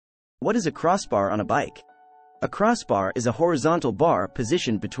What is a crossbar on a bike? A crossbar is a horizontal bar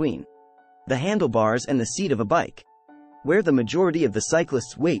positioned between the handlebars and the seat of a bike, where the majority of the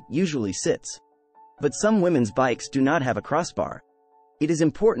cyclist's weight usually sits. But some women's bikes do not have a crossbar. It is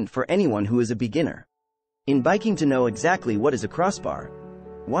important for anyone who is a beginner in biking to know exactly what is a crossbar,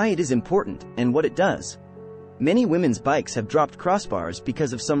 why it is important, and what it does. Many women's bikes have dropped crossbars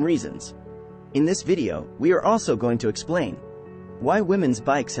because of some reasons. In this video, we are also going to explain why women's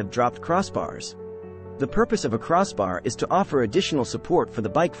bikes have dropped crossbars. The purpose of a crossbar is to offer additional support for the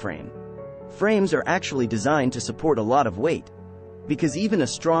bike frame. Frames are actually designed to support a lot of weight, because even a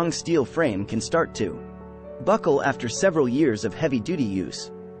strong steel frame can start to buckle after several years of heavy-duty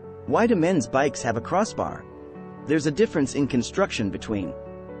use. Why do men's bikes have a crossbar? There's a difference in construction between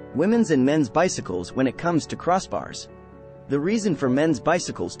women's and men's bicycles when it comes to crossbars. The reason for men's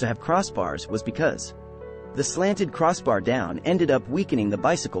bicycles to have crossbars was because the slanted crossbar down ended up weakening the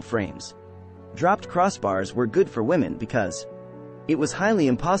bicycle frames. Dropped crossbars were good for women because it was highly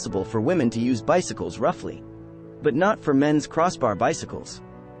impossible for women to use bicycles roughly. But not for men's. Crossbar bicycles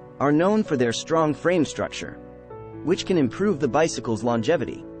are known for their strong frame structure, which can improve the bicycle's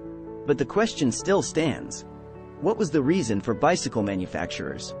longevity. But the question still stands. What was the reason for bicycle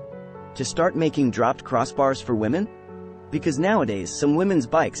manufacturers to start making dropped crossbars for women? Because nowadays some women's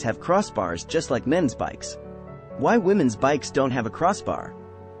bikes have crossbars just like men's bikes. Why women's bikes don't have a crossbar?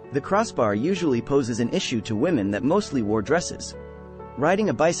 The crossbar usually poses an issue to women that mostly wore dresses. Riding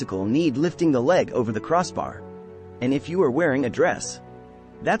a bicycle need lifting the leg over the crossbar. And if you are wearing a dress,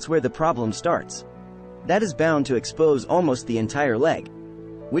 that's where the problem starts. That is bound to expose almost the entire leg,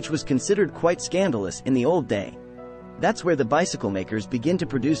 which was considered quite scandalous in the old day. That's where the bicycle makers begin to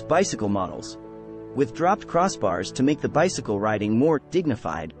produce bicycle models with dropped crossbars to make the bicycle riding more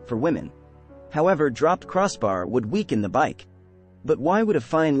dignified for women. However, dropped crossbar would weaken the bike. But why would a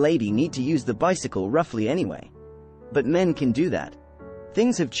fine lady need to use the bicycle roughly anyway? But men can do that.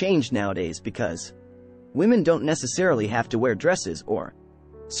 Things have changed nowadays because women don't necessarily have to wear dresses or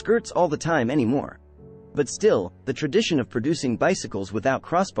skirts all the time anymore. But still, the tradition of producing bicycles without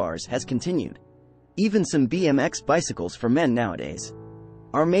crossbars has continued. Even some BMX bicycles for men nowadays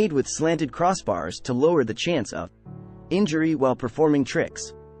are made with slanted crossbars to lower the chance of injury while performing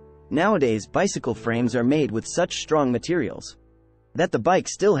tricks. Nowadays, bicycle frames are made with such strong materials that the bike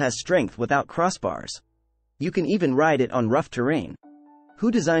still has strength without crossbars. You can even ride it on rough terrain.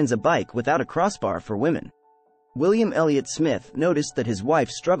 Who designs a bike without a crossbar for women? William Elliott Smith noticed that his wife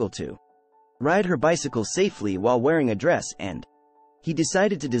struggled to ride her bicycle safely while wearing a dress, and he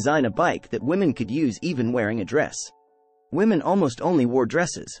decided to design a bike that women could use even wearing a dress. Women almost only wore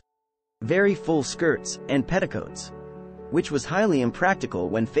dresses, very full skirts, and petticoats, which was highly impractical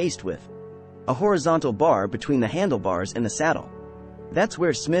when faced with a horizontal bar between the handlebars and the saddle. That's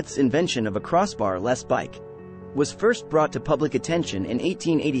where Smith's invention of a crossbar-less bike was first brought to public attention in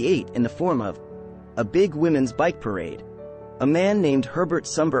 1888 in the form of a big women's bike parade. A man named Herbert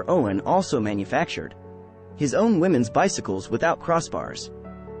Sumner Owen also manufactured his own women's bicycles without crossbars.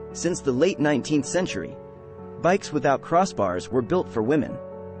 Since the late 19th century, bikes without crossbars were built for women.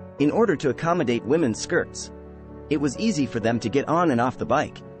 In order to accommodate women's skirts, it was easy for them to get on and off the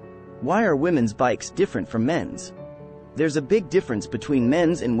bike. Why are women's bikes different from men's? There's a big difference between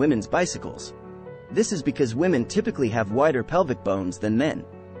men's and women's bicycles. This is because women typically have wider pelvic bones than men.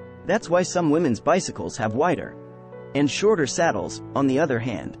 That's why some women's bicycles have wider and shorter saddles. On the other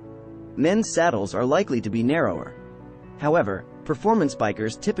hand, men's saddles are likely to be narrower. However, performance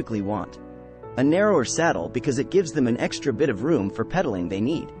bikers typically want a narrower saddle because it gives them an extra bit of room for pedaling they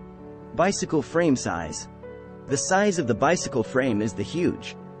need. Bicycle frame size. The size of the bicycle frame is the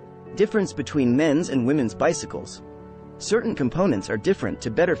huge difference between men's and women's bicycles. Certain components are different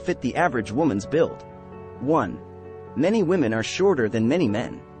to better fit the average woman's build. 1. Many women are shorter than many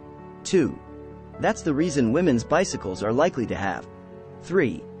men. 2. That's the reason women's bicycles are likely to have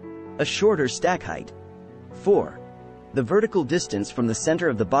 3. A shorter stack height. 4. The vertical distance from the center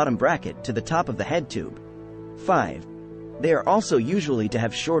of the bottom bracket to the top of the head tube. 5. They are also usually to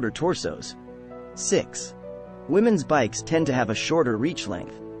have shorter torsos. 6. Women's bikes tend to have a shorter reach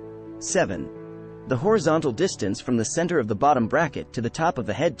length. 7. The horizontal distance from the center of the bottom bracket to the top of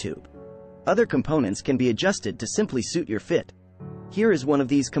the head tube. Other components can be adjusted to simply suit your fit. Here is one of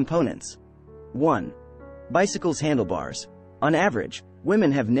these components. 1. Bicycle's handlebars. On average,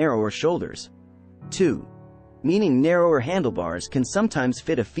 women have narrower shoulders. 2. Meaning narrower handlebars can sometimes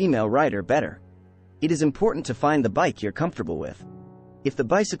fit a female rider better. It is important to find the bike you're comfortable with. If the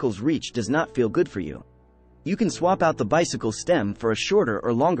bicycle's reach does not feel good for you, you can swap out the bicycle stem for a shorter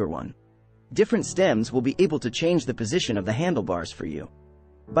or longer one. Different stems will be able to change the position of the handlebars for you.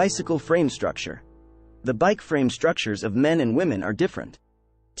 Bicycle frame structure. The bike frame structures of men and women are different.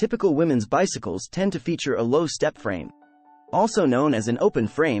 Typical women's bicycles tend to feature a low step frame, also known as an open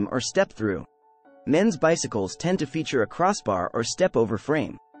frame or step-through. Men's bicycles tend to feature a crossbar or step-over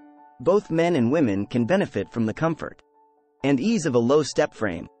frame. Both men and women can benefit from the comfort and ease of a low step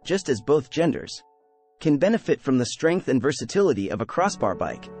frame, just as both genders can benefit from the strength and versatility of a crossbar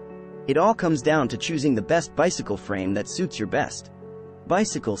bike. It all comes down to choosing the best bicycle frame that suits your best.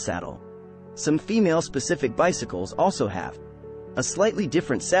 Bicycle saddle. Some female-specific bicycles also have a slightly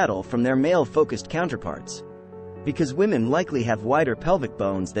different saddle from their male-focused counterparts, because women likely have wider pelvic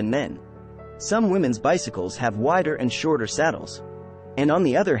bones than men. Some women's bicycles have wider and shorter saddles, and on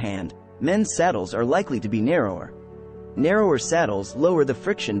the other hand, men's saddles are likely to be narrower. Narrower saddles lower the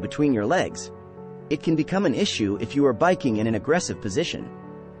friction between your legs. It can become an issue if you are biking in an aggressive position.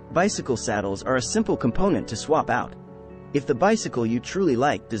 Bicycle saddles are a simple component to swap out if the bicycle you truly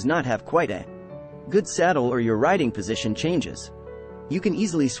like does not have quite a good saddle or your riding position changes. You can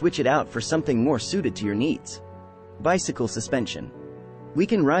easily switch it out for something more suited to your needs. Bicycle suspension. We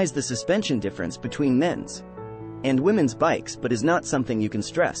can rise the suspension difference between men's and women's bikes, but is not something you can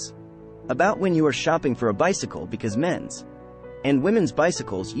stress about when you are shopping for a bicycle, because men's and women's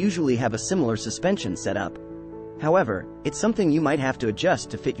bicycles usually have a similar suspension setup. However, it's something you might have to adjust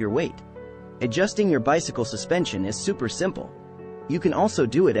to fit your weight. Adjusting your bicycle suspension is super simple. You can also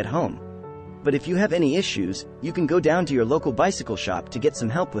do it at home. But if you have any issues, you can go down to your local bicycle shop to get some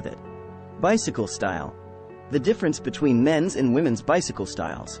help with it. Bicycle style. The difference between men's and women's bicycle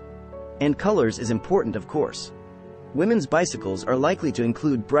styles and colors is important, of course. Women's bicycles are likely to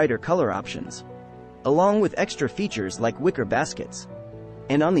include brighter color options, along with extra features like wicker baskets.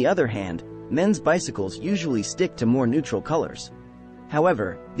 And on the other hand, men's bicycles usually stick to more neutral colors.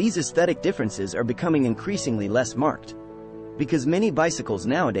 However, these aesthetic differences are becoming increasingly less marked, because many bicycles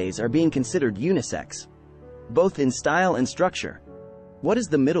nowadays are being considered unisex, both in style and structure. What is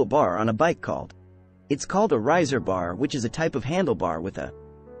the middle bar on a bike called? It's called a riser bar, which is a type of handlebar with a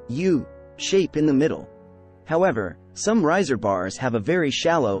U shape in the middle. However, some riser bars have a very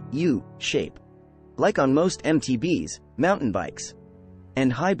shallow U shape, like on most MTBs, mountain bikes,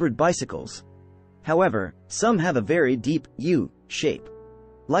 and hybrid bicycles. However, some have a very deep U shape,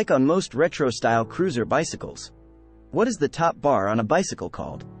 like on most retro-style cruiser bicycles. What is the top bar on a bicycle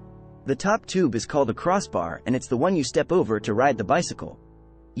called? The top tube is called a crossbar, and it's the one you step over to ride the bicycle.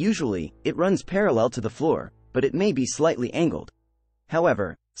 Usually, it runs parallel to the floor, but it may be slightly angled.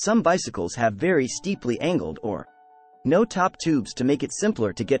 However, some bicycles have very steeply angled or no top tubes to make it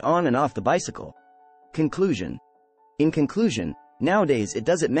simpler to get on and off the bicycle. Conclusion. In conclusion, nowadays it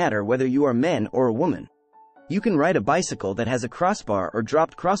doesn't matter whether you are men or a woman. You can ride a bicycle that has a crossbar or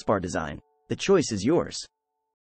dropped crossbar design. The choice is yours.